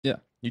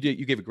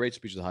You gave a great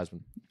speech at the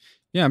Heisman.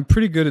 Yeah, I'm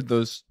pretty good at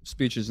those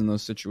speeches in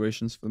those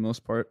situations for the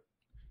most part.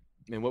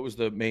 And what was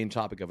the main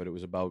topic of it? It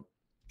was about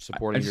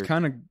supporting.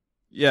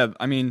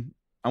 I mean,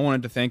 I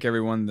wanted to thank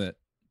everyone that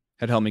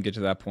had helped me get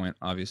to that point,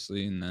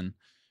 obviously, and then,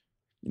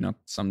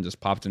 something just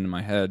popped into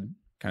my head.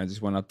 Kind of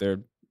just went up there,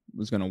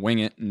 was going to wing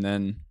it, and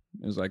then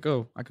it was like,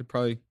 oh, I could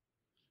probably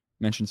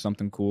mention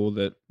something cool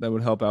that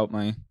would help out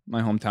my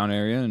hometown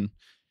area. And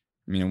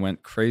I mean, it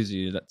went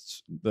crazy.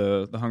 That's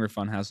the Hunger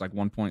Fund has like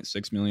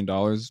 $1.6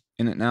 million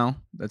in it now.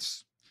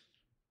 It's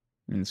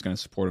going to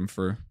support them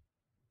for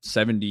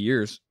 70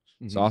 years.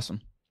 It's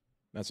awesome.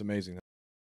 That's amazing.